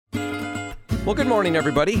Well, good morning,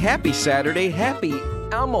 everybody. Happy Saturday. Happy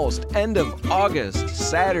almost end of August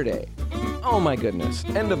Saturday. Oh, my goodness.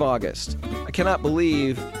 End of August. I cannot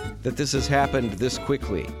believe that this has happened this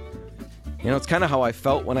quickly. You know, it's kind of how I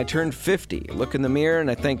felt when I turned 50. I look in the mirror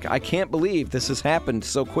and I think, I can't believe this has happened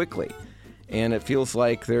so quickly. And it feels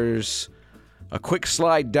like there's a quick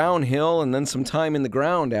slide downhill and then some time in the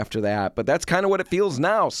ground after that. But that's kind of what it feels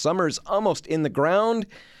now. Summer's almost in the ground.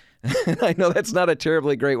 I know that's not a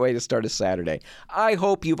terribly great way to start a Saturday. I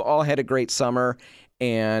hope you've all had a great summer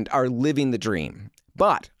and are living the dream.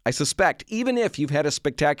 But I suspect even if you've had a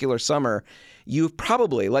spectacular summer, you've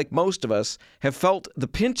probably, like most of us, have felt the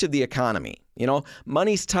pinch of the economy. You know,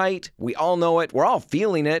 money's tight. We all know it. We're all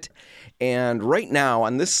feeling it. And right now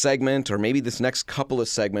on this segment, or maybe this next couple of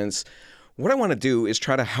segments, what I want to do is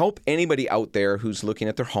try to help anybody out there who's looking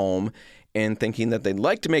at their home and thinking that they'd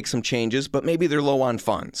like to make some changes, but maybe they're low on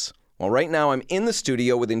funds. Well, right now I'm in the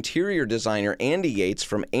studio with interior designer Andy Yates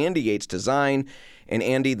from Andy Yates Design. And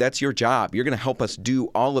Andy, that's your job. You're going to help us do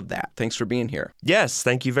all of that. Thanks for being here. Yes,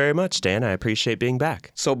 thank you very much, Dan. I appreciate being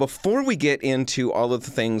back. So before we get into all of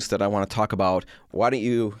the things that I want to talk about, why don't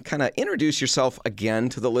you kind of introduce yourself again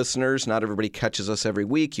to the listeners? Not everybody catches us every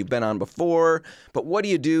week. You've been on before, but what do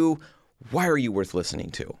you do? Why are you worth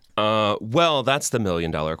listening to? Well, that's the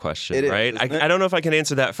million-dollar question, right? I don't know if I can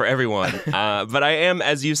answer that for everyone, but I am,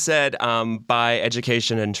 as you said, by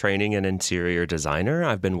education and training, an interior designer.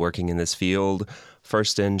 I've been working in this field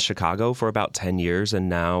first in Chicago for about 10 years and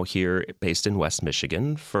now here based in West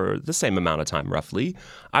Michigan for the same amount of time, roughly.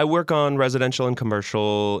 I work on residential and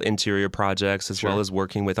commercial interior projects as well as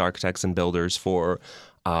working with architects and builders for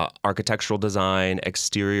architectural design,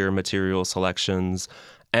 exterior material selections,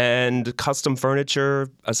 and custom furniture,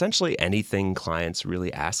 essentially anything clients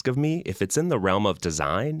really ask of me. If it's in the realm of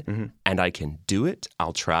design and I can do it,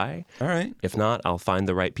 I'll try. All right. If not, I'll find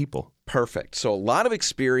the right people. Perfect. So a lot of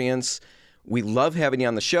experience. We love having you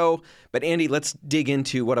on the show. But Andy, let's dig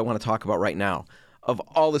into what I want to talk about right now. Of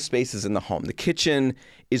all the spaces in the home, the kitchen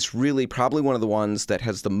is really probably one of the ones that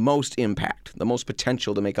has the most impact, the most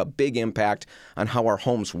potential to make a big impact on how our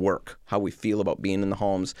homes work, how we feel about being in the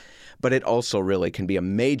homes. But it also really can be a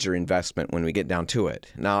major investment when we get down to it.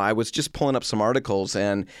 Now, I was just pulling up some articles,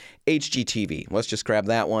 and HGTV, let's just grab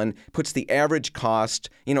that one, puts the average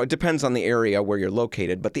cost, you know, it depends on the area where you're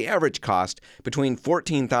located, but the average cost between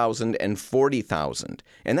 $14,000 and $40,000.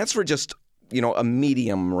 And that's for just, you know, a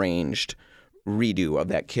medium-ranged redo of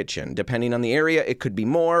that kitchen. Depending on the area, it could be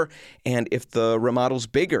more. And if the remodel's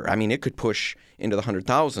bigger, I mean, it could push into the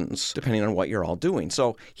 $100,000s, depending on what you're all doing.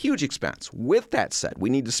 So huge expense. With that said,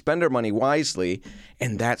 we need to spend our money wisely.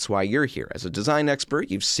 And that's why you're here. As a design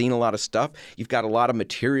expert, you've seen a lot of stuff. You've got a lot of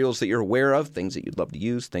materials that you're aware of, things that you'd love to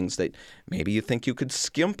use, things that maybe you think you could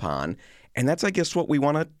skimp on. And that's, I guess, what we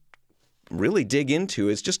want to really dig into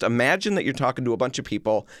is just imagine that you're talking to a bunch of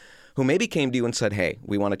people who maybe came to you and said, hey,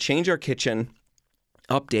 we want to change our kitchen,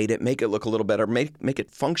 update it, make it look a little better, make it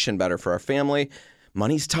function better for our family.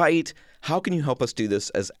 Money's tight. How can you help us do this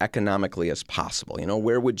as economically as possible? You know,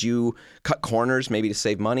 where would you cut corners maybe to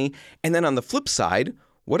save money? And then on the flip side,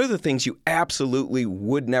 what are the things you absolutely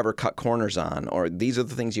would never cut corners on? Or these are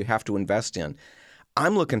the things you have to invest in.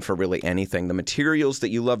 I'm looking for really anything. The materials that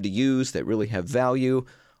you love to use that really have value,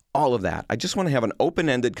 all of that. I just want to have an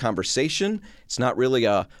open-ended conversation. It's not really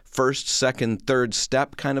a first, second, third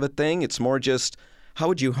step kind of a thing. It's more just, how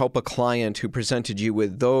would you help a client who presented you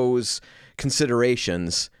with those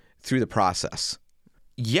considerations through the process?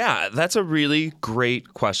 Yeah, that's a really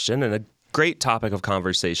great question and a great topic of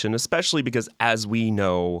conversation, especially because, as we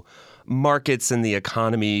know, markets and the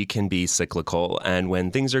economy can be cyclical. And when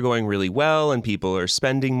things are going really well and people are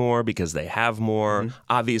spending more because they have more,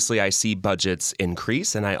 obviously I see budgets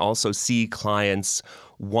increase. And I also see clients'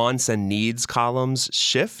 wants and needs columns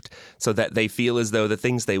shift so that they feel as though the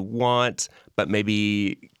things they want but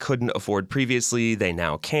maybe couldn't afford previously, they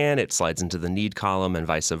now can. It slides into the need column and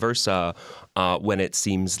vice versa when it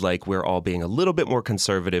seems like we're all being a little bit more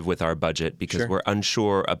conservative with our budget because we're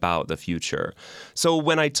unsure about the future. So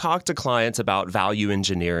when I talk to clients about value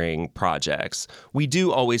engineering projects, we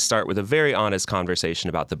do always start with a very honest conversation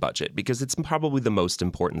about the budget because it's probably the most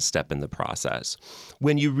important step in the process.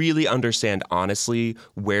 When you really understand honestly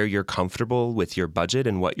where you're comfortable with your budget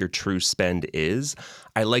and what your true spend is,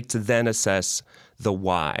 I like to then assess the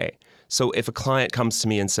why. So if a client comes to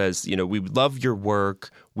me and says, you know, we love your work,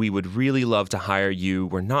 we would really love to hire you,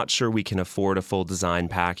 we're not sure we can afford a full design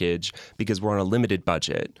package because we're on a limited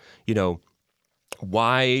budget, you know,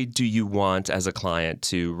 why do you want as a client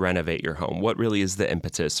to renovate your home? What really is the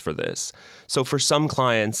impetus for this? So for some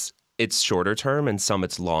clients, it's shorter term and some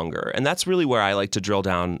it's longer. And that's really where I like to drill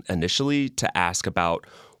down initially to ask about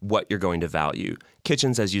what you're going to value.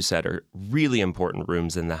 Kitchens, as you said, are really important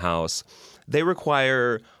rooms in the house. They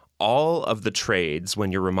require all of the trades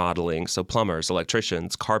when you're remodeling, so plumbers,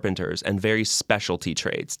 electricians, carpenters, and very specialty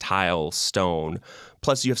trades, tile, stone.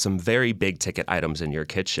 Plus, you have some very big ticket items in your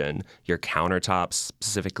kitchen. Your countertops,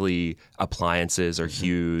 specifically appliances, are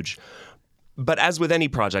huge. But as with any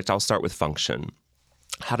project, I'll start with function.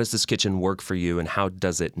 How does this kitchen work for you and how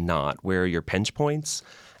does it not? Where are your pinch points?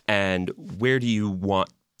 And where do you want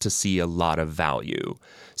to see a lot of value?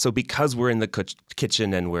 So because we're in the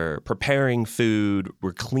kitchen and we're preparing food,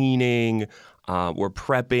 we're cleaning, we're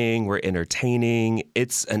prepping, we're entertaining,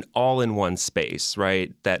 it's an all-in-one space,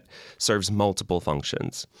 right, that serves multiple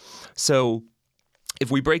functions. So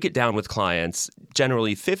if we break it down with clients,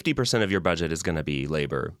 generally 50% of your budget is going to be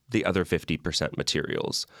labor, the other 50%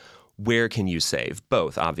 materials. Where can you save?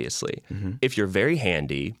 Both, obviously. If you're very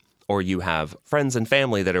handy, or you have friends and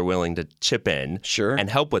family that are willing to chip in and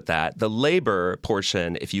help with that, the labor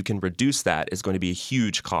portion, if you can reduce that, is going to be a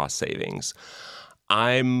huge cost savings.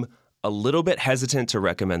 I'm a little bit hesitant to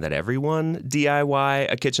recommend that everyone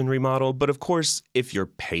DIY a kitchen remodel, but of course, if you're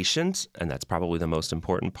patient, and that's probably the most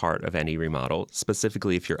important part of any remodel,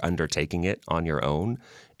 specifically if you're undertaking it on your own,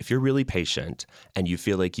 if you're really patient and you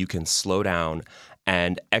feel like you can slow down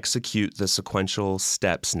and execute the sequential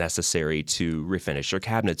steps necessary to refinish your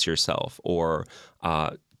cabinets yourself or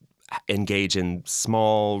engage in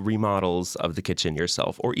small remodels of the kitchen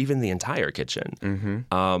yourself or even the entire kitchen,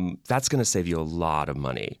 that's going to save you a lot of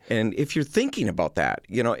money. And if you're thinking about that,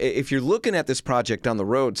 if you're looking at this project down the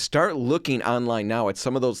road, start looking online now at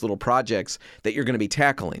some of those little projects that you're going to be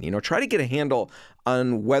tackling. Try to get a handle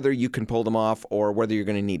on whether you can pull them off or whether you're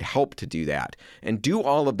going to need help to do that. And do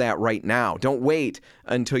all of that right now. Don't wait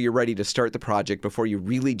until you're ready to start the project before you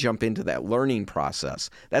really jump into that learning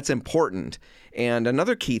process. That's important. And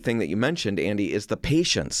another key thing that you mentioned, Andy, is the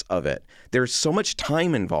patience of it. There's so much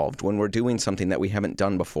time involved when we're doing something that we haven't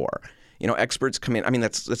done before. Experts come in. I mean,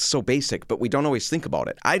 that's so basic, but we don't always think about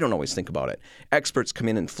it. I don't always think about it. Experts come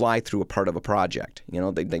in and fly through a part of a project.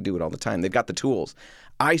 They do it all the time. They've got the tools.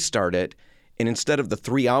 I start it. And instead of the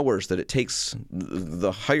 3 hours that it takes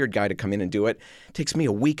the hired guy to come in and do it, it takes me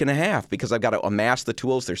a week and a half because I've got to amass the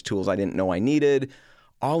tools. There's tools I didn't know I needed.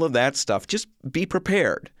 All of that stuff. Just be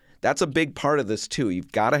prepared. That's a big part of this too.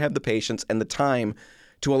 You've got to have the patience and the time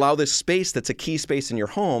to allow this space that's a key space in your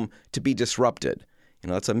home to be disrupted.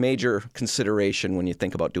 That's a major consideration when you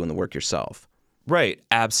think about doing the work yourself. Right.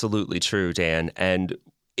 Absolutely true, Dan. And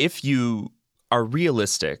if you are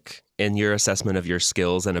realistic in your assessment of your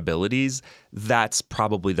skills and abilities, that's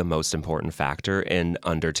probably the most important factor in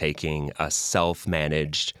undertaking a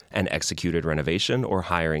self-managed and executed renovation or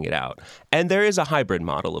hiring it out. And there is a hybrid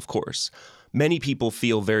model, of course. Many people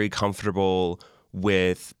feel very comfortable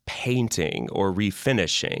with painting or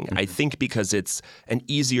refinishing. I think because it's an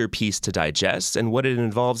easier piece to digest, and what it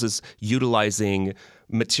involves is utilizing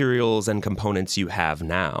materials and components you have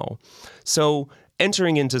now. So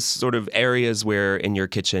entering into sort of areas where in your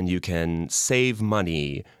kitchen you can save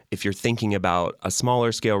money if you're thinking about a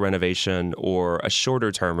smaller scale renovation or a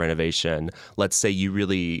shorter term renovation. Let's say you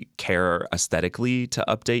really care aesthetically to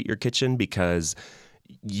update your kitchen because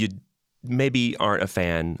you maybe aren't a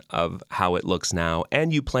fan of how it looks now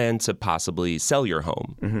and you plan to possibly sell your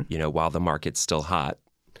home, while the market's still hot.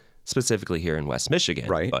 Specifically here in West Michigan.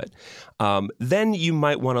 Right. But then you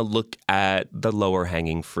might want to look at the lower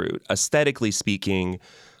hanging fruit. Aesthetically speaking,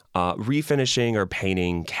 refinishing or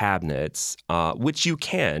painting cabinets, which you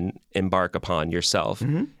can embark upon yourself,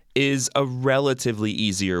 is a relatively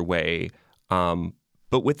easier way.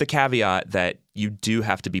 But with the caveat that you do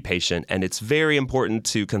have to be patient, and it's very important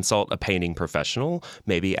to consult a painting professional,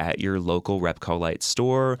 maybe at your local Repcolite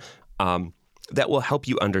store, that will help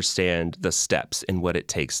you understand the steps in what it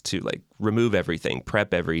takes to remove everything,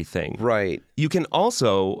 prep everything. Right. You can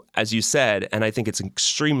also, as you said, and I think it's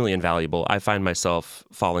extremely invaluable, I find myself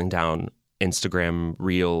falling down Instagram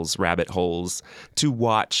reels, rabbit holes, to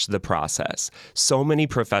watch the process. So many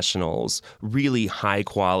professionals, really high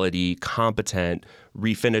quality, competent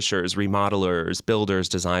refinishers, remodelers, builders,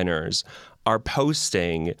 designers, are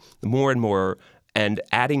posting more and more and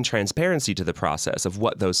adding transparency to the process of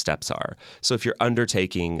what those steps are. So if you're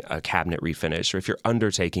undertaking a cabinet refinish or if you're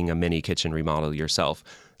undertaking a mini kitchen remodel yourself,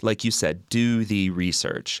 like you said, do the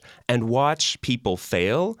research and watch people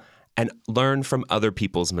fail and learn from other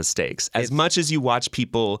people's mistakes as much as you watch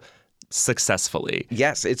people successfully.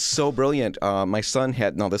 Yes, it's so brilliant. My son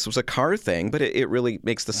this was a car thing, but it really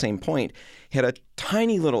makes the same point. He had a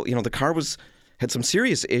tiny little, the car had some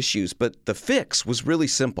serious issues, but the fix was really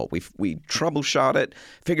simple. We troubleshot it,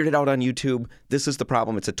 figured it out on YouTube. This is the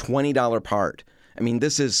problem. It's a $20 part. I mean,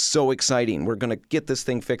 this is so exciting. We're going to get this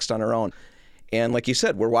thing fixed on our own. And like you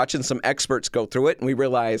said, we're watching some experts go through it, and we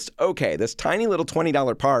realized, okay, this tiny little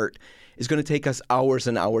 $20 part is going to take us hours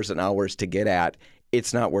and hours and hours to get at.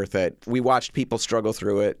 It's not worth it. We watched people struggle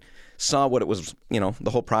through it, saw what it was, the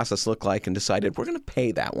whole process looked like, and decided we're going to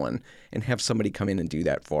pay that one and have somebody come in and do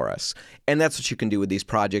that for us. And that's what you can do with these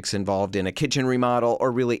projects involved in a kitchen remodel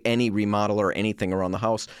or really any remodel or anything around the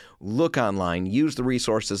house. Look online, use the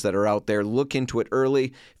resources that are out there, look into it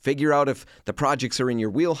early, figure out if the projects are in your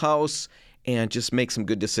wheelhouse, and just make some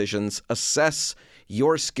good decisions. Assess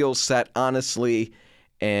your skill set honestly,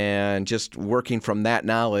 and just working from that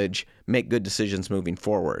knowledge, make good decisions moving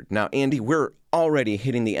forward. Now, Andy, we're already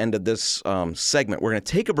hitting the end of this segment. We're going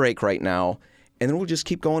to take a break right now, and then we'll just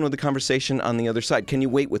keep going with the conversation on the other side. Can you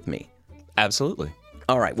wait with me? Absolutely.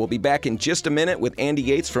 All right, we'll be back in just a minute with Andy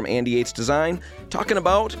Yates from Andy Yates Design, talking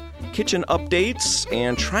about kitchen updates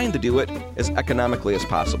and trying to do it as economically as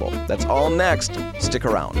possible. That's all next. Stick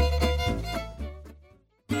around.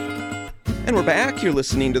 And we're back. You're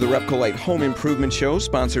listening to the Repcolite Home Improvement Show,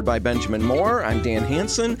 sponsored by Benjamin Moore. I'm Dan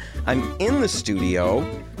Hansen. I'm in the studio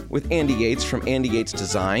with Andy Yates from Andy Yates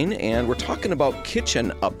Design, and we're talking about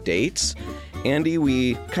kitchen updates. Andy,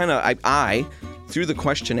 I threw the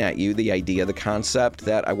question at you, the idea, the concept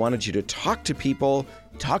that I wanted you to talk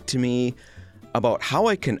to me about how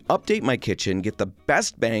I can update my kitchen, get the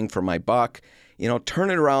best bang for my buck, turn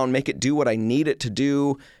it around, make it do what I need it to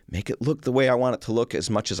do, make it look the way I want it to look as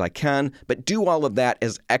much as I can, but do all of that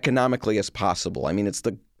as economically as possible. I mean, it's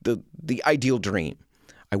the ideal dream.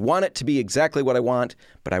 I want it to be exactly what I want,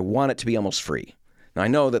 but I want it to be almost free. Now, I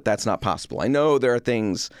know that that's not possible. I know there are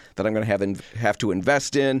things that I'm going to have to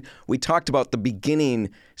invest in. We talked about the beginning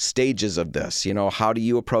stages of this. How do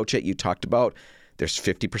you approach it? You talked about there's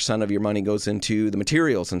 50% of your money goes into the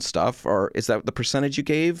materials and stuff, or is that the percentage you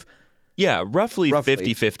gave? Yeah, roughly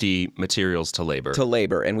 50-50 materials to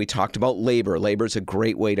labor. And we talked about labor. Labor is a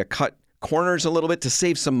great way to cut corners a little bit to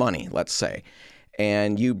save some money, let's say.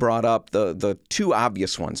 And you brought up the two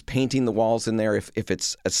obvious ones, painting the walls in there if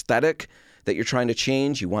it's aesthetic that you're trying to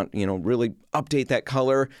change, you want, really update that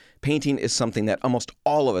color. Painting is something that almost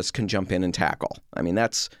all of us can jump in and tackle. I mean,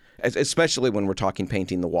 that's especially when we're talking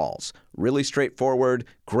painting the walls. Really straightforward,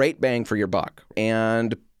 great bang for your buck.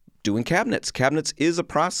 And doing cabinets. Cabinets is a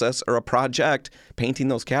process or a project. Painting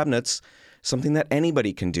those cabinets, something that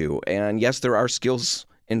anybody can do. And yes, there are skills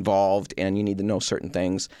involved and you need to know certain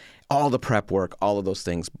things. All the prep work, all of those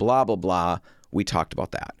things, blah, blah, blah. We talked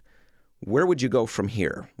about that. Where would you go from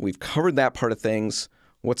here? We've covered that part of things.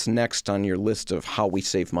 What's next on your list of how we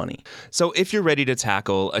save money? So if you're ready to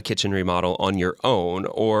tackle a kitchen remodel on your own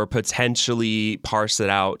or potentially parse it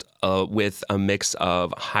out with a mix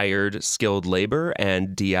of hired skilled labor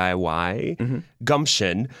and DIY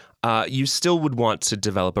gumption, you still would want to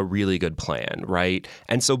develop a really good plan, right?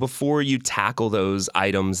 And so before you tackle those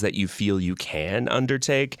items that you feel you can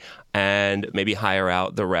undertake and maybe hire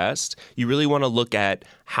out the rest, you really want to look at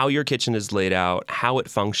how your kitchen is laid out, how it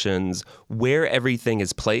functions, where everything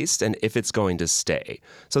is placed, and if it's going to stay.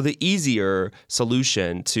 So the easier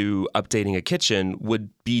solution to updating a kitchen would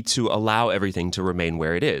be to allow everything to remain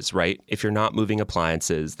where it is, right? If you're not moving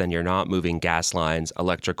appliances, then you're not moving gas lines,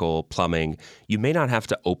 electrical, plumbing. You may not have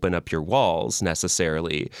to open up your walls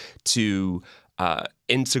necessarily to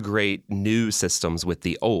integrate new systems with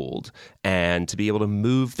the old, and to be able to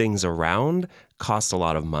move things around costs a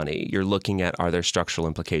lot of money. You're looking at, are there structural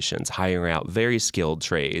implications, hiring out very skilled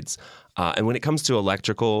trades. And when it comes to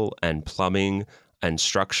electrical and plumbing and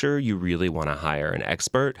structure, you really want to hire an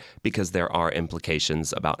expert because there are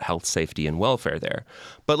implications about health, safety, and welfare there.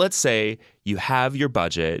 But let's say you have your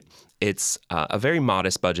budget. It's a very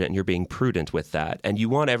modest budget and you're being prudent with that, and you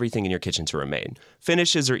want everything in your kitchen to remain.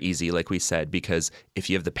 Finishes are easy, like we said, because if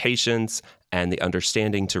you have the patience and the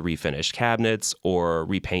understanding to refinish cabinets or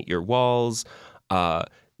repaint your walls,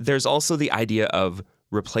 there's also the idea of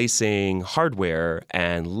replacing hardware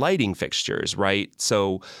and lighting fixtures, right?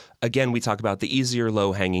 So again, we talk about the easier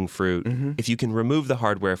low-hanging fruit. If you can remove the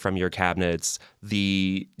hardware from your cabinets,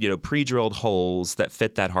 the pre-drilled holes that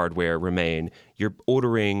fit that hardware remain. You're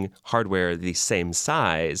ordering hardware the same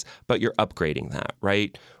size, but you're upgrading that,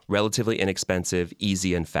 right? Relatively inexpensive,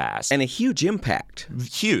 easy, and fast. And a huge impact.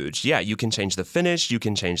 Huge. Yeah, you can change the finish, you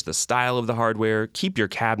can change the style of the hardware, keep your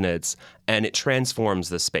cabinets, and it transforms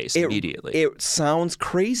the space immediately. It sounds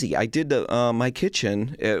crazy. I did my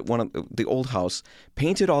kitchen at one of the old house,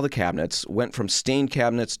 painted all the cabinets, went from stained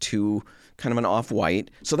cabinets to kind of an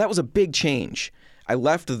off-white. So that was a big change. I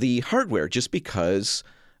left the hardware just because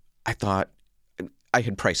I thought I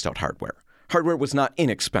had priced out hardware. Hardware was not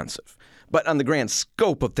inexpensive, but on the grand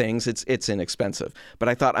scope of things, it's inexpensive. But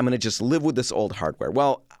I thought I'm going to just live with this old hardware.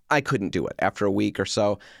 Well, I couldn't do it. After a week or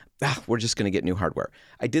so, we're just going to get new hardware.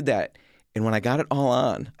 I did that. And when I got it all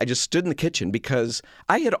on, I just stood in the kitchen because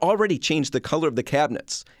I had already changed the color of the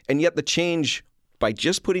cabinets. And yet the change by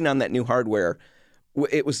just putting on that new hardware,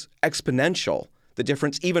 it was exponential. The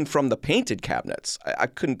difference even from the painted cabinets. I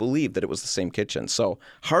couldn't believe that it was the same kitchen. So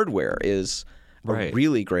hardware is a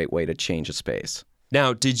really great way to change a space.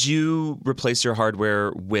 Now, did you replace your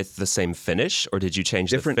hardware with the same finish, or did you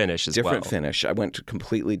change the finish as well? Different finish. I went to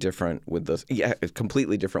completely different with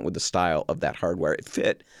the style of that hardware. It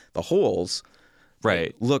fit the holes.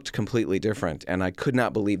 Right. Looked completely different, and I could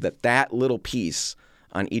not believe that little piece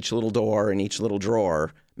on each little door and each little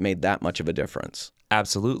drawer made that much of a difference.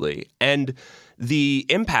 Absolutely. And the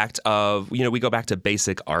impact of, we go back to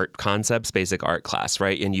basic art concepts, basic art class,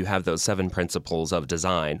 right? And you have those 7 principles of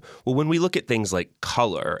design. Well, when we look at things like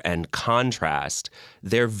color and contrast,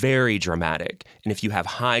 they're very dramatic. And if you have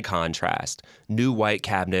high contrast, new white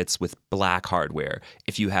cabinets with black hardware,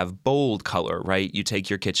 if you have bold color, right? You take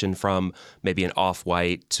your kitchen from maybe an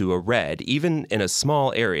off-white to a red, even in a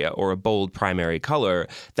small area or a bold primary color,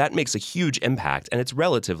 that makes a huge impact, and it's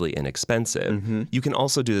relatively inexpensive. Mm-hmm. You can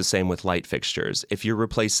also do the same with light fixtures. If you're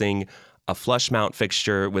replacing a flush mount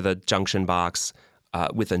fixture with a junction box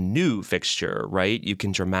with a new fixture, right, you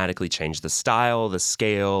can dramatically change the style, the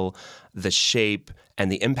scale, the shape, and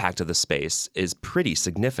the impact of the space is pretty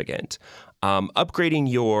significant. Upgrading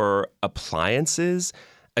your appliances,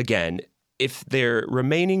 again, if they're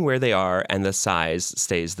remaining where they are and the size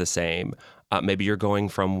stays the same, maybe you're going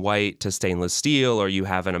from white to stainless steel, or you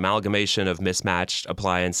have an amalgamation of mismatched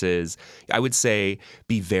appliances. I would say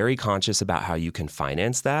be very conscious about how you can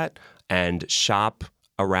finance that and shop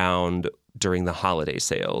around during the holiday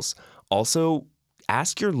sales. Also,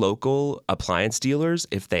 ask your local appliance dealers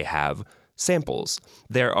if they have samples.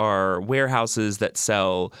 There are warehouses that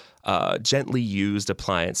sell gently used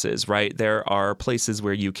appliances, right? There are places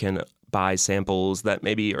where you can buy samples that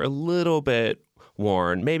maybe are a little bit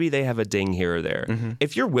worn. Maybe they have a ding here or there. Mm-hmm.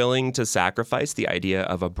 If you're willing to sacrifice the idea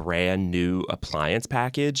of a brand new appliance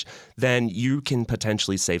package, then you can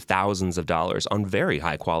potentially save thousands of dollars on very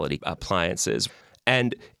high quality appliances.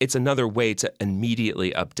 And it's another way to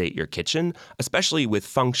immediately update your kitchen, especially with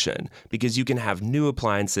function, because you can have new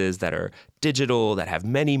appliances that are digital, that have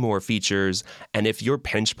many more features. And if your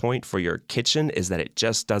pinch point for your kitchen is that it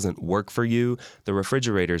just doesn't work for you, the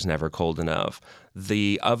refrigerator's never cold enough,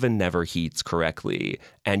 the oven never heats correctly,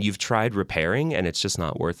 and you've tried repairing and it's just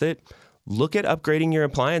not worth it, look at upgrading your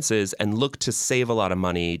appliances and look to save a lot of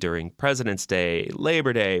money during President's Day,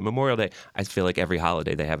 Labor Day, Memorial Day. I feel like every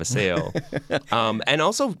holiday they have a sale. And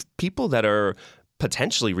also people that are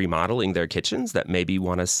potentially remodeling their kitchens that maybe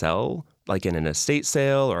want to sell, like in an estate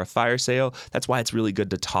sale or a fire sale. That's why it's really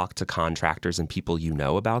good to talk to contractors and people you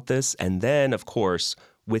know about this. And then, of course,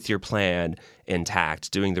 with your plan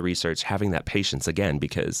intact, doing the research, having that patience again,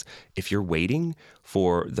 because if you're waiting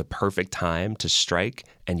for the perfect time to strike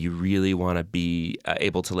and you really want to be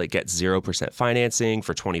able to get 0% financing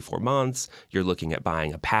for 24 months, you're looking at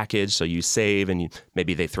buying a package so you save and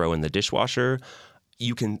maybe they throw in the dishwasher,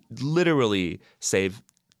 you can literally save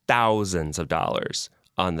thousands of dollars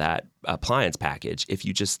on that appliance package if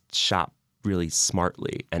you just shop really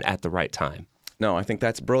smartly and at the right time. No, I think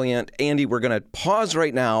that's brilliant. Andy, we're going to pause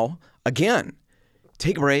right now. Again,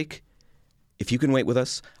 take a break. If you can wait with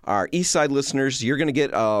us. Our East Side listeners, you're going to get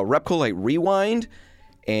a Repco Light Rewind.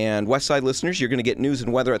 And West Side listeners, you're going to get news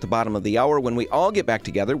and weather at the bottom of the hour. When we all get back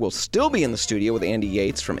together, we'll still be in the studio with Andy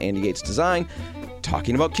Yates from Andy Yates Design,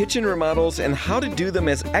 talking about kitchen remodels and how to do them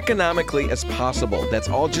as economically as possible. That's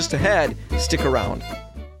all just ahead. Stick around.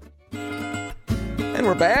 And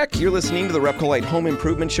we're back. You're listening to the Repco Light Home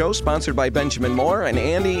Improvement Show, sponsored by Benjamin Moore. And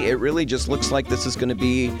Andy, it really just looks like this is going to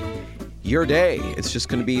be your day. It's just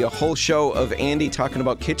going to be a whole show of Andy talking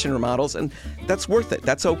about kitchen remodels, and that's worth it.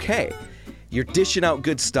 That's okay. You're dishing out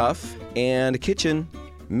good stuff, and a kitchen,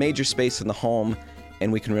 major space in the home,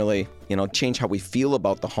 and we can really, change how we feel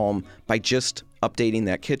about the home by just updating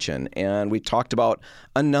that kitchen. And we talked about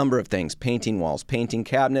a number of things: painting walls, painting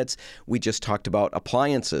cabinets. We just talked about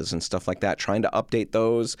appliances and stuff like that, trying to update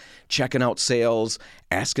those, checking out sales,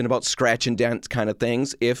 asking about scratch and dent kind of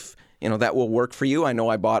things. If, that will work for you. I know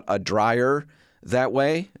I bought a dryer that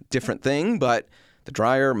way, different thing, but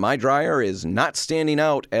my dryer is not standing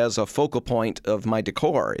out as a focal point of my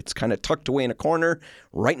decor. It's kind of tucked away in a corner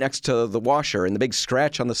right next to the washer, and the big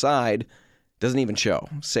scratch on the side Doesn't even show.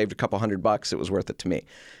 Saved a couple $100. It was worth it to me.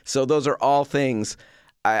 So those are all things.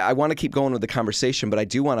 I want to keep going with the conversation, but I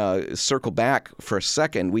do want to circle back for a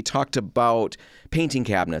second. We talked about painting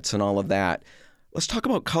cabinets and all of that. Let's talk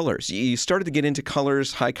about colors. You started to get into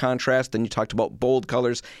colors, high contrast, then you talked about bold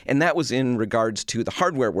colors, and that was in regards to the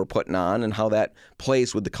hardware we're putting on and how that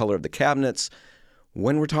plays with the color of the cabinets.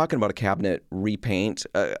 When we're talking about a cabinet repaint,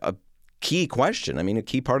 a key question, a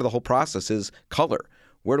key part of the whole process is color.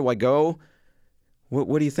 Where do I go?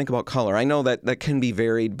 What do you think about color? I know that can be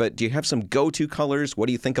varied, but do you have some go-to colors? What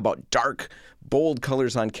do you think about dark, bold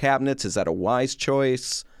colors on cabinets? Is that a wise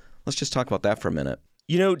choice? Let's just talk about that for a minute.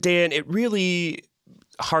 Dan, it really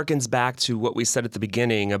harkens back to what we said at the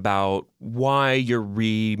beginning about why you're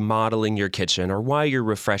remodeling your kitchen or why you're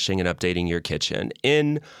refreshing and updating your kitchen.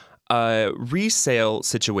 In a resale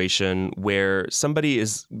situation where somebody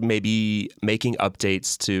is maybe making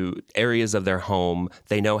updates to areas of their home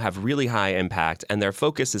they know have really high impact, and their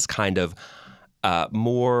focus is kind of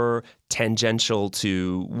more tangential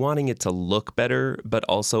to wanting it to look better, but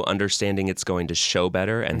also understanding it's going to show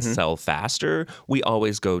better and sell faster, we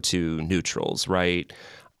always go to neutrals, right?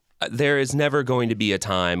 There is never going to be a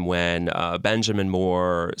time when Benjamin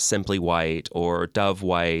Moore Simply White or Dove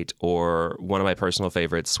White or one of my personal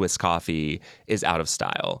favorites, Swiss Coffee, is out of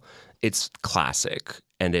style. It's classic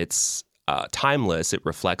and it's timeless. It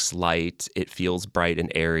reflects light. It feels bright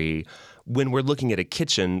and airy. When we're looking at a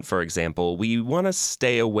kitchen, for example, we want to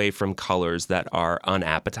stay away from colors that are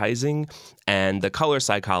unappetizing. And the color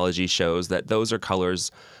psychology shows that those are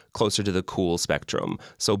colors closer to the cool spectrum.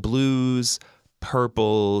 So blues,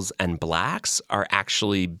 purples, and blacks are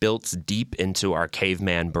actually built deep into our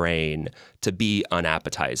caveman brain to be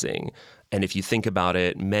unappetizing. And if you think about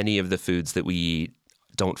it, many of the foods that we eat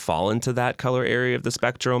don't fall into that color area of the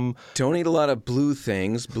spectrum. Don't eat a lot of blue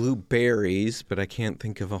things, blueberries, but I can't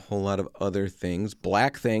think of a whole lot of other things.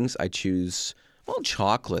 Black things, I choose,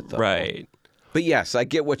 chocolate, though. Right. But yes, I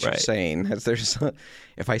get what you're saying.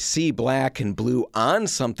 If I see black and blue on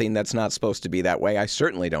something that's not supposed to be that way, I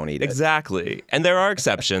certainly don't eat it. Exactly. And there are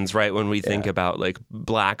exceptions, right? When we think about like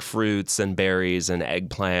black fruits and berries and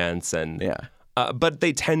eggplants but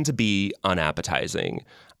they tend to be unappetizing.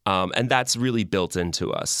 And that's really built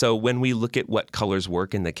into us. So when we look at what colors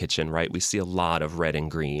work in the kitchen, right, we see a lot of red and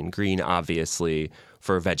green. Green, obviously,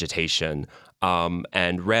 for vegetation.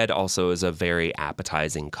 And red also is a very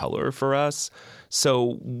appetizing color for us.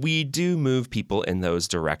 So we do move people in those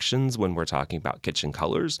directions when we're talking about kitchen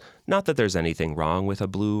colors. Not that there's anything wrong with a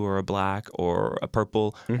blue or a black or a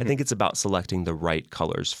purple. I think it's about selecting the right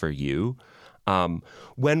colors for you.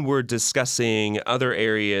 When we're discussing other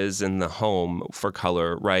areas in the home for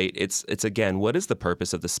color, right, it's again, what is the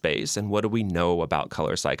purpose of the space and what do we know about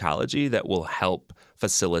color psychology that will help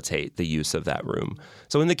facilitate the use of that room?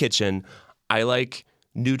 So in the kitchen, I like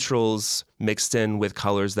neutrals mixed in with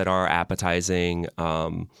colors that are appetizing.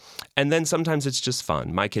 And then sometimes it's just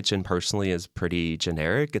fun. My kitchen personally is pretty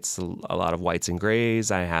generic. It's a lot of whites and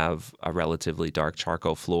grays. I have a relatively dark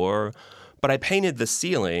charcoal floor. But I painted the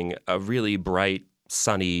ceiling a really bright,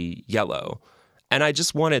 sunny yellow. And I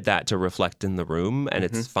just wanted that to reflect in the room, and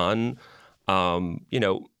it's fun.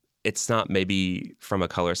 It's not maybe from a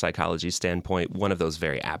color psychology standpoint one of those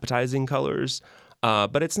very appetizing colors,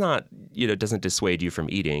 but it's not, it doesn't dissuade you from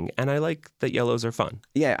eating. And I like that yellows are fun.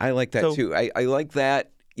 Yeah, I like that too. I like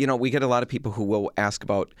that. We get a lot of people who will ask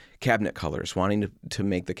about cabinet colors, wanting to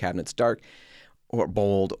make the cabinets dark or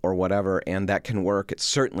bold or whatever, and that can work. It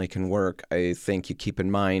certainly can work. I think you keep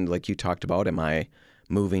in mind, like you talked about, am I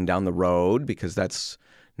moving down the road? Because that's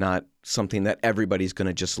not something that everybody's going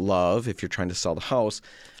to just love if you're trying to sell the house.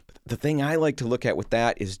 But the thing I like to look at with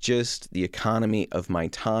that is just the economy of my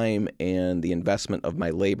time and the investment of my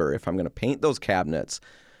labor. If I'm going to paint those cabinets,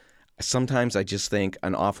 sometimes I just think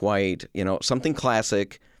an off-white, something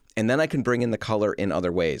classic, and then I can bring in the color in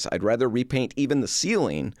other ways. I'd rather repaint even the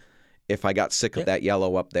ceiling if I got sick of that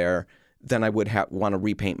yellow up there, then I would want to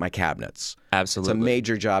repaint my cabinets. Absolutely. It's a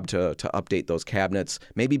major job to update those cabinets,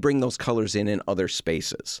 maybe bring those colors in other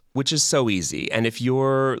spaces. Which is so easy. And if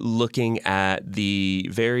you're looking at the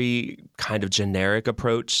very kind of generic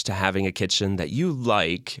approach to having a kitchen that you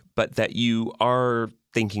like, but that you are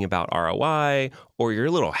thinking about ROI, or you're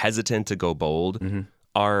a little hesitant to go bold,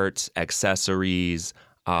 art, accessories,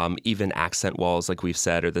 even accent walls, like we've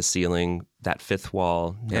said, or the ceiling, that fifth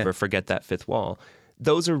wall, never forget that fifth wall.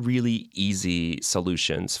 Those are really easy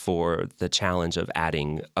solutions for the challenge of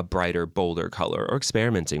adding a brighter, bolder color or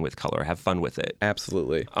experimenting with color. Have fun with it.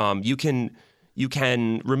 Absolutely. You You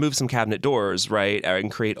can remove some cabinet doors, right, and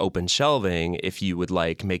create open shelving if you would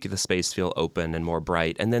like, make the space feel open and more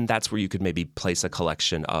bright. And then that's where you could maybe place a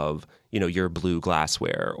collection of, your blue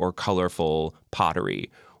glassware or colorful pottery,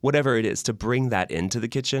 whatever it is, to bring that into the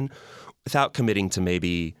kitchen without committing to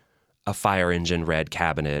maybe a fire engine red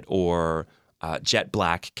cabinet or jet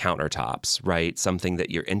black countertops, right? Something that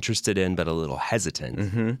you're interested in but a little hesitant.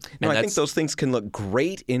 Mm-hmm. No, I think those things can look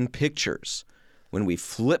great in pictures. When we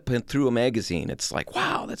flip through a magazine, it's like,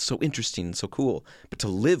 wow, that's so interesting and so cool. But to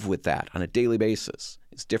live with that on a daily basis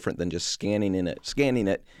is different than just scanning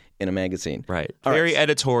it in a magazine. Right. Very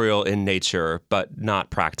editorial in nature, but not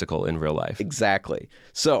practical in real life. Exactly.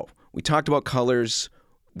 So we talked about colors.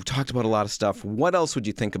 We talked about a lot of stuff. What else would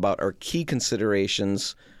you think about are key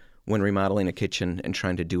considerations when remodeling a kitchen and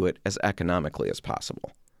trying to do it as economically as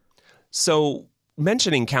possible? So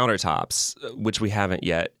mentioning countertops, which we haven't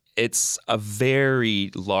yet, it's a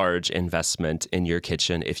very large investment in your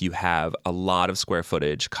kitchen if you have a lot of square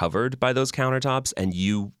footage covered by those countertops and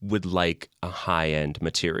you would like a high-end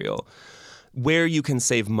material. Where you can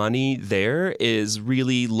save money there is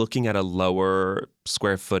really looking at a lower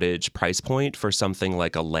square footage price point for something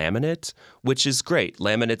like a laminate, which is great.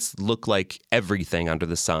 Laminates look like everything under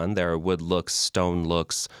the sun. There are wood looks, stone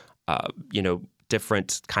looks,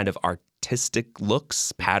 different kind of artistic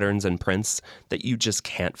looks, patterns and prints that you just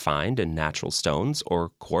can't find in natural stones or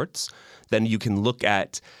quartz. Then you can look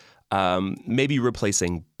at maybe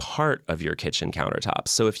replacing part of your kitchen countertops.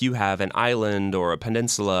 So if you have an island or a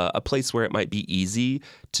peninsula, a place where it might be easy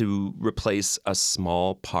to replace a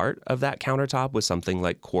small part of that countertop with something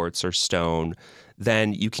like quartz or stone,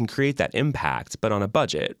 then you can create that impact, but on a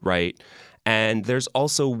budget, right? And there's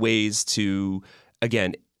also ways to,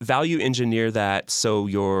 again, value engineer that so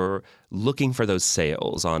you're looking for those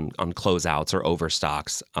sales on closeouts or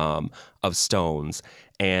overstocks of stones,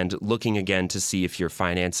 and looking again to see if you're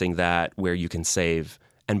financing that where you can save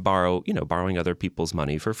and borrowing other people's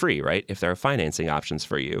money for free, right? If there are financing options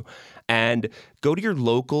for you. And go to your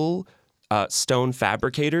local stone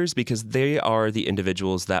fabricators, because they are the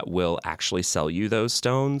individuals that will actually sell you those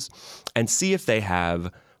stones, and see if they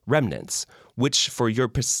have remnants, which for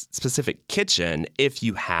your specific kitchen, if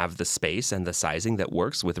you have the space and the sizing that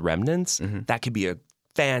works with remnants, that could be a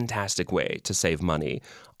fantastic way to save money.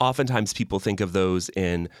 Oftentimes people think of those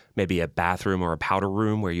in maybe a bathroom or a powder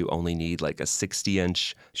room where you only need like a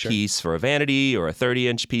 60-inch piece for a vanity or a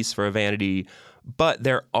 30-inch piece for a vanity. But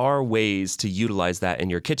there are ways to utilize that in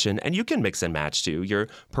your kitchen, and you can mix and match too. Your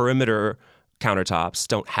perimeter countertops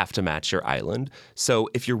don't have to match your island. So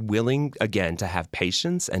if you're willing, again, to have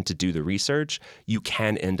patience and to do the research, you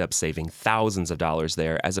can end up saving thousands of dollars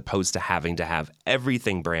there, as opposed to having to have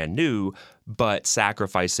everything brand new, but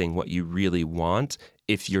sacrificing what you really want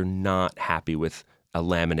if you're not happy with a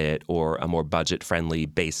laminate or a more budget-friendly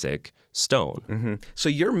basic stone. Mm-hmm. So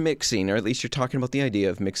you're mixing, or at least you're talking about the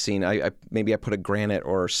idea of mixing, maybe I put a granite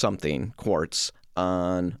or something, quartz,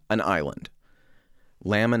 on an island.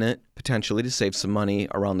 Laminate, potentially to save some money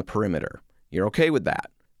around the perimeter. You're okay with that?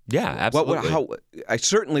 Yeah, absolutely. I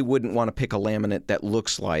certainly wouldn't want to pick a laminate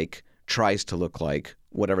that tries to look like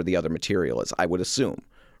whatever the other material is, I would assume,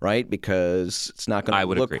 right? Because it's not going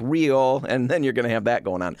to look real, and then you're going to have that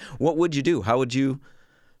going on. What would you do? How would you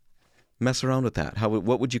mess around with that?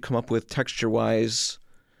 What would you come up with texture-wise?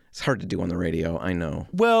 It's hard to do on the radio, I know.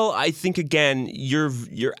 Well, I think, again,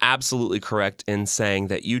 you're absolutely correct in saying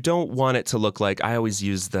that you don't want it to look like, I always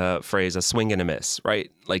use the phrase, a swing and a miss,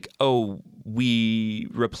 right? Like, we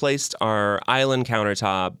replaced our island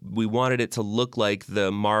countertop. We wanted it to look like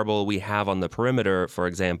the marble we have on the perimeter, for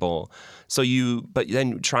example. But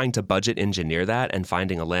then trying to budget engineer that and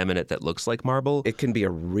finding a laminate that looks like marble. It can be a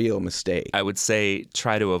real mistake. I would say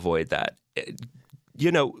try to avoid that.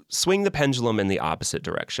 Swing the pendulum in the opposite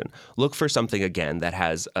direction. Look for something, again, that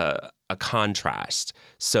has a contrast.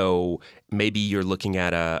 So maybe you're looking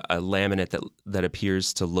at a laminate that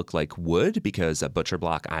appears to look like wood, because a butcher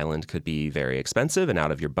block island could be very expensive and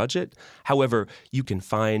out of your budget. However, you can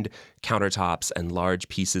find countertops and large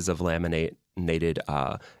pieces of laminated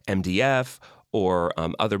MDF or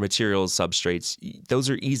other materials, substrates. Those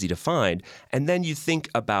are easy to find. And then you think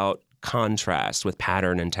about contrast with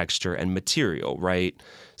pattern and texture and material, right?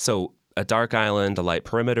 So a dark island, a light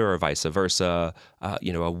perimeter, or vice versa,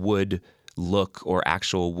 a wood look or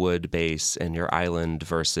actual wood base in your island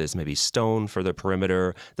versus maybe stone for the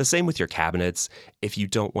perimeter. The same with your cabinets. If you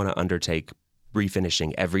don't want to undertake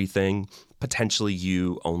refinishing everything, potentially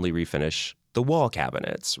you only refinish the wall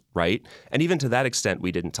cabinets, right? And even to that extent,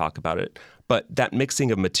 we didn't talk about it, But that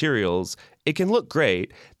mixing of materials, it can look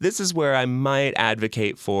great. This is where I might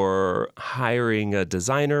advocate for hiring a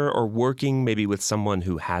designer or working maybe with someone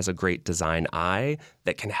who has a great design eye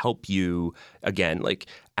that can help you, again, like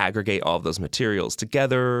aggregate all of those materials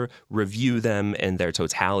together, review them in their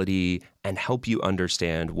totality, and help you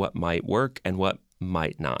understand what might work and what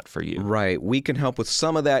might not for you. Right. We can help with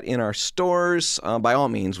some of that in our stores. By all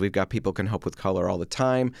means, we've got people who can help with color all the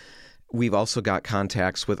time. We've also got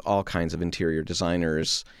contacts with all kinds of interior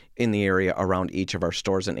designers in the area around each of our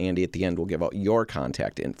stores. And Andy, at the end, will give out your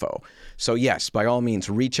contact info. So yes, by all means,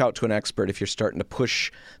 reach out to an expert if you're starting to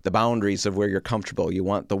push the boundaries of where you're comfortable. You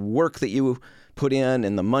want the work that you put in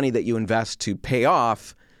and the money that you invest to pay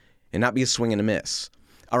off and not be a swing and a miss.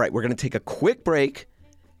 All right, we're going to take a quick break.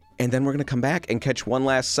 And then we're going to come back and catch one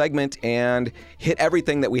last segment and hit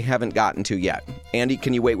everything that we haven't gotten to yet. Andy,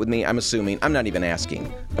 can you wait with me? I'm assuming. I'm not even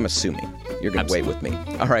asking. I'm assuming you're going to wait with me.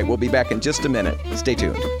 All right, we'll be back in just a minute. Stay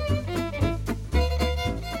tuned.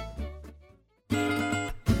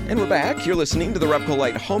 And we're back. You're listening to the Repco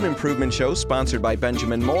Light Home Improvement Show, sponsored by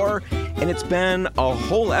Benjamin Moore. And it's been a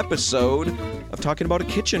whole episode of talking about a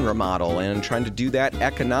kitchen remodel and trying to do that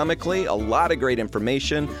economically. A lot of great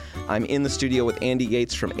information. I'm in the studio with Andy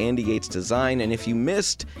Yates from Andy Yates Design. And if you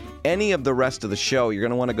missed any of the rest of the show, you're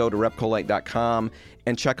going to want to go to repcolite.com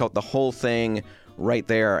and check out the whole thing right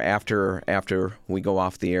there after we go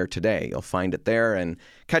off the air today. You'll find it there and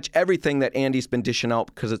catch everything that Andy's been dishing out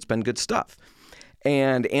because it's been good stuff.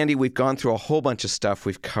 And Andy, we've gone through a whole bunch of stuff.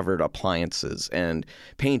 We've covered appliances and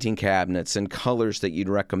painting cabinets and colors that you'd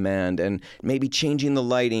recommend and maybe changing the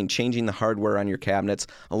lighting, changing the hardware on your cabinets,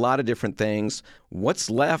 a lot of different things.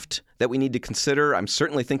 What's left that we need to consider? I'm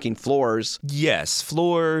certainly thinking floors. Yes,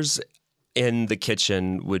 floors in the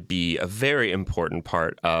kitchen would be a very important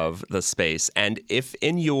part of the space. And if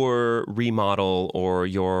in your remodel or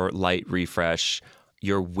your light refresh,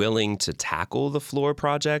 you're willing to tackle the floor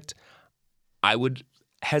project, I would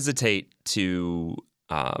hesitate to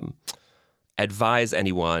advise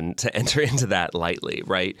anyone to enter into that lightly,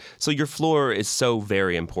 right? So your floor is so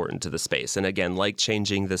very important to the space. And again, like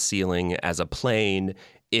changing the ceiling as a plane,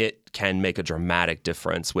 it can make a dramatic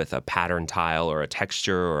difference with a pattern tile or a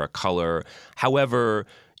texture or a color. However,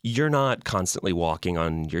 you're not constantly walking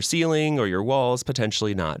on your ceiling or your walls,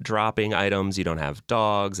 potentially not dropping items. You don't have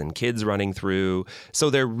dogs and kids running through. So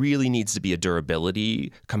there really needs to be a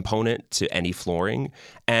durability component to any flooring.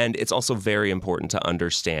 And it's also very important to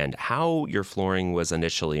understand how your flooring was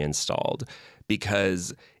initially installed,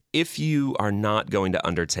 because if you are not going to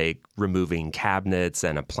undertake removing cabinets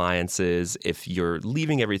and appliances, if you're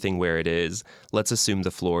leaving everything where it is, let's assume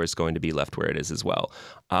the floor is going to be left where it is as well.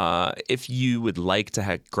 If you would like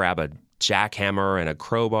to grab a jackhammer and a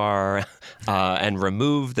crowbar and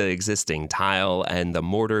remove the existing tile and the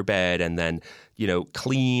mortar bed and then,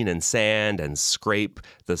 clean and sand and scrape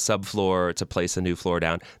the subfloor to place a new floor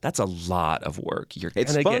down, that's a lot of work.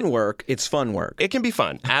 It's fun work. It's fun work. It can be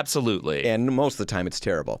fun. Absolutely. And most of the time it's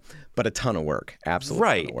terrible, but a ton of work. Absolutely.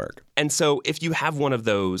 Right. Ton of work. And so if you have one of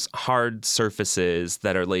those hard surfaces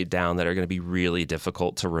that are laid down that are going to be really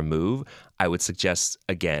difficult to remove, I would suggest,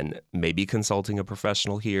 again, maybe consulting a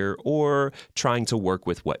professional here or trying to work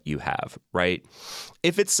with what you have, right?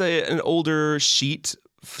 If it's an older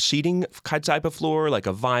sheeting type of floor, like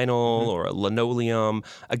a vinyl or a linoleum,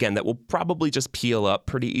 again, that will probably just peel up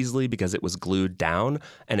pretty easily because it was glued down.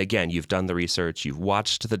 And again, you've done the research, you've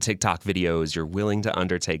watched the TikTok videos, you're willing to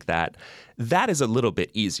undertake that. That is a little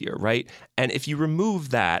bit easier, right? And if you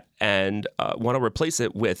remove that and want to replace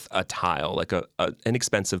it with a tile, like an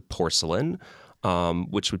inexpensive porcelain,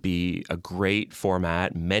 which would be a great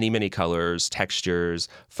format, many, many colors, textures,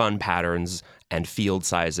 fun patterns, and field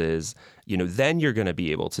sizes, then you're going to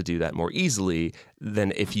be able to do that more easily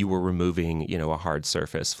than if you were removing, a hard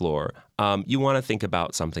surface floor. You want to think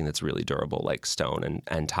about something that's really durable, like stone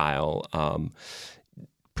and tile.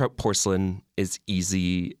 Porcelain is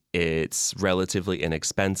easy, it's relatively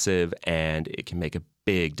inexpensive, and it can make a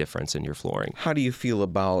big difference in your flooring. How do you feel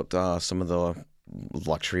about some of the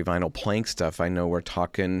luxury vinyl plank stuff? I know we're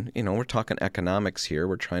talking economics here.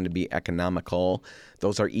 We're trying to be economical.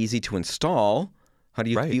 Those are easy to install. How do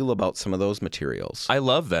you feel about some of those materials? I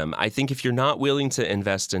love them. I think if you're not willing to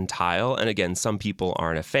invest in tile, and again, some people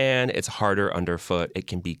aren't a fan, it's harder underfoot, it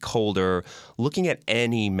can be colder. Looking at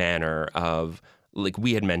any manner of, like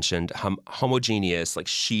we had mentioned, homogeneous, like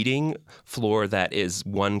sheeting floor that is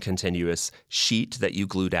one continuous sheet that you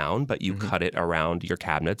glue down, but you cut it around your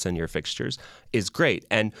cabinets and your fixtures is great.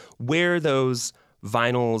 And where those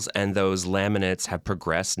vinyls and those laminates have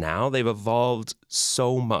progressed now, they've evolved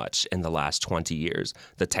so much in the last 20 years.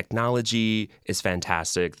 The technology is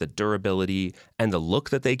fantastic, the durability, and the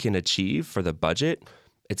look that they can achieve for the budget,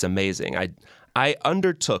 it's amazing. I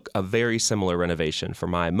undertook a very similar renovation for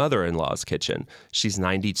my mother-in-law's kitchen. She's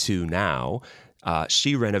 92 now.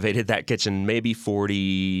 She renovated that kitchen maybe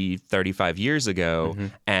 40, 35 years ago. Mm-hmm.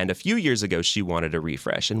 And a few years ago, she wanted a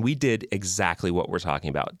refresh. And we did exactly what we're talking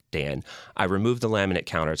about, Dan. I removed the laminate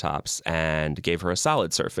countertops and gave her a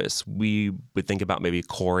solid surface. We would think about maybe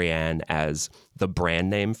Corian as the brand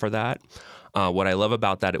name for that. What I love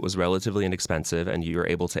about that, it was relatively inexpensive, and you're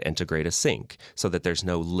able to integrate a sink so that there's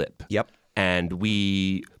no lip. Yep. And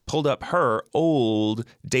we pulled up her old,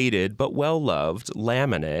 dated, but well-loved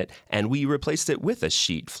laminate, and we replaced it with a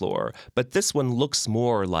sheet floor. But this one looks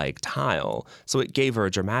more like tile, so it gave her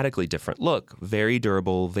a dramatically different look. Very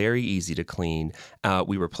durable, very easy to clean.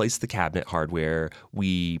 We replaced the cabinet hardware.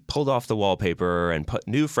 We pulled off the wallpaper and put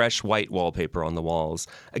new, fresh white wallpaper on the walls.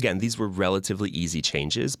 Again, these were relatively easy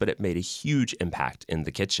changes, but it made a huge impact in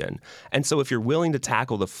the kitchen. And so if you're willing to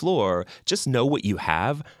tackle the floor, just know what you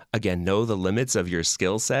have. Again, know the limits of your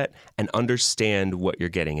skill set and understand what you're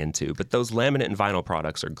getting into. But those laminate and vinyl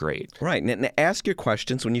products are great. Right. And ask your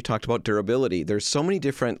questions when you talked about durability. There's so many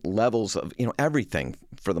different levels of, everything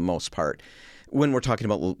for the most part. When we're talking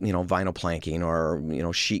about, vinyl planking or,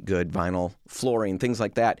 sheet good vinyl flooring, things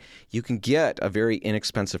like that, you can get a very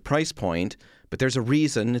inexpensive price point, but there's a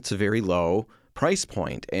reason it's a very low price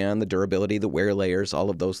point. And the durability, the wear layers, all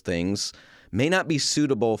of those things may not be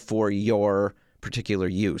suitable for your particular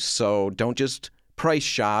use. So don't just price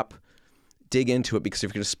shop, dig into it, because if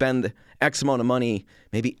you're going to spend X amount of money,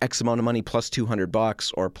 maybe X amount of money plus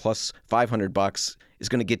 $200 or plus $500 is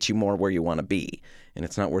going to get you more where you want to be. And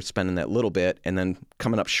it's not worth spending that little bit and then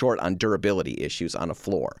coming up short on durability issues on a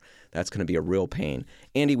floor. That's going to be a real pain.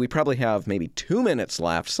 Andy, we probably have maybe 2 minutes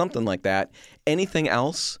left, something like that. Anything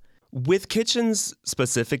else? With kitchens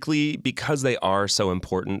specifically, because they are so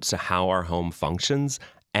important to how our home functions,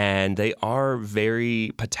 and they are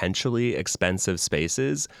very potentially expensive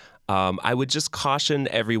spaces, I would just caution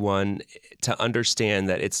everyone to understand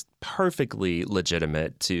that it's perfectly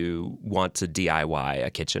legitimate to want to DIY a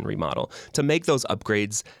kitchen remodel. To make those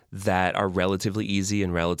upgrades that are relatively easy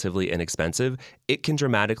and relatively inexpensive, it can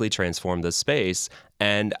dramatically transform the space.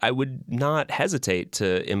 And I would not hesitate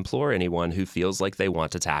to implore anyone who feels like they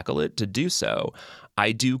want to tackle it to do so.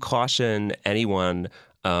 I do caution anyone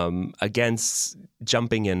against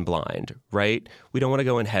jumping in blind, right? We don't want to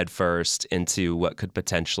go in head first into what could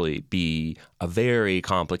potentially be a very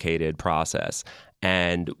complicated process.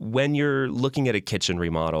 And when you're looking at a kitchen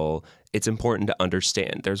remodel, it's important to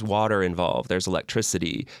understand there's water involved, there's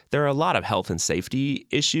electricity, there are a lot of health and safety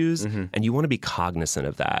issues, and you want to be cognizant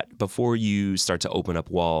of that before you start to open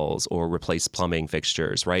up walls or replace plumbing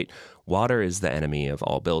fixtures, right? Water is the enemy of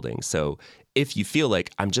all buildings. So if you feel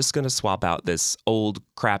like I'm just going to swap out this old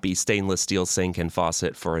crappy stainless steel sink and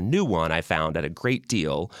faucet for a new one I found at a great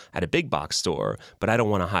deal at a big box store, but I don't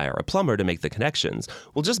want to hire a plumber to make the connections,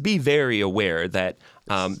 well, just be very aware that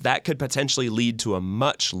that could potentially lead to a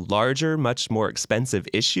much larger, much more expensive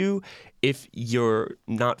issue if you're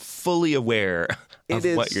not fully aware of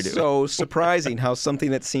what you're doing. It is so surprising how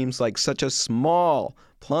something that seems like such a small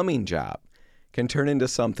plumbing job can turn into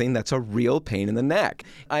something that's a real pain in the neck.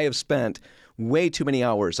 I have spent way too many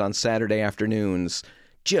hours on Saturday afternoons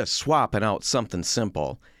just swapping out something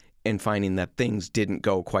simple and finding that things didn't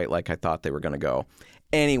go quite like I thought they were going to go.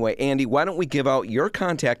 Anyway, Andy, why don't we give out your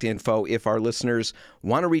contact info if our listeners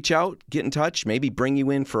want to reach out, get in touch, maybe bring you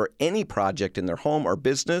in for any project in their home or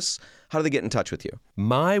business? How do they get in touch with you?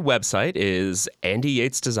 My website is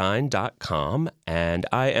andyyatesdesign.com, and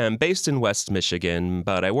I am based in West Michigan,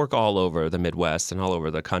 but I work all over the Midwest and all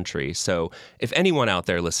over the country. So if anyone out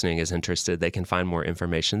there listening is interested, they can find more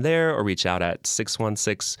information there or reach out at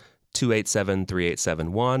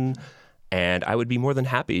 616-287-3871. And I would be more than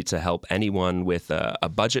happy to help anyone with a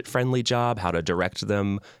budget-friendly job, how to direct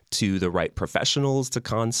them to the right professionals to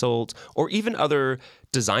consult, or even other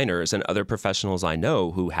designers and other professionals I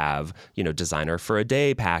know who have, designer for a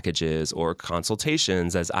day packages or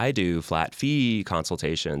consultations, as I do, flat fee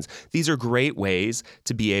consultations. These are great ways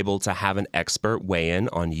to be able to have an expert weigh in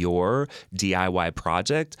on your DIY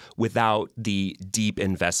project without the deep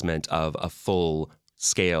investment of a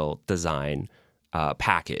full-scale design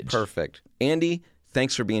package. Perfect. Andy,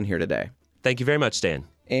 thanks for being here today. Thank you very much, Dan.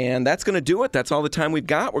 And that's going to do it. That's all the time we've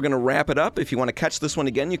got. We're going to wrap it up. If you want to catch this one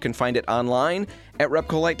again, you can find it online at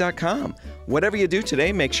repcolite.com. Whatever you do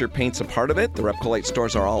today, make sure paint's a part of it. The Repcolite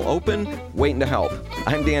stores are all open, waiting to help.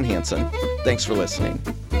 I'm Dan Hansen. Thanks for listening.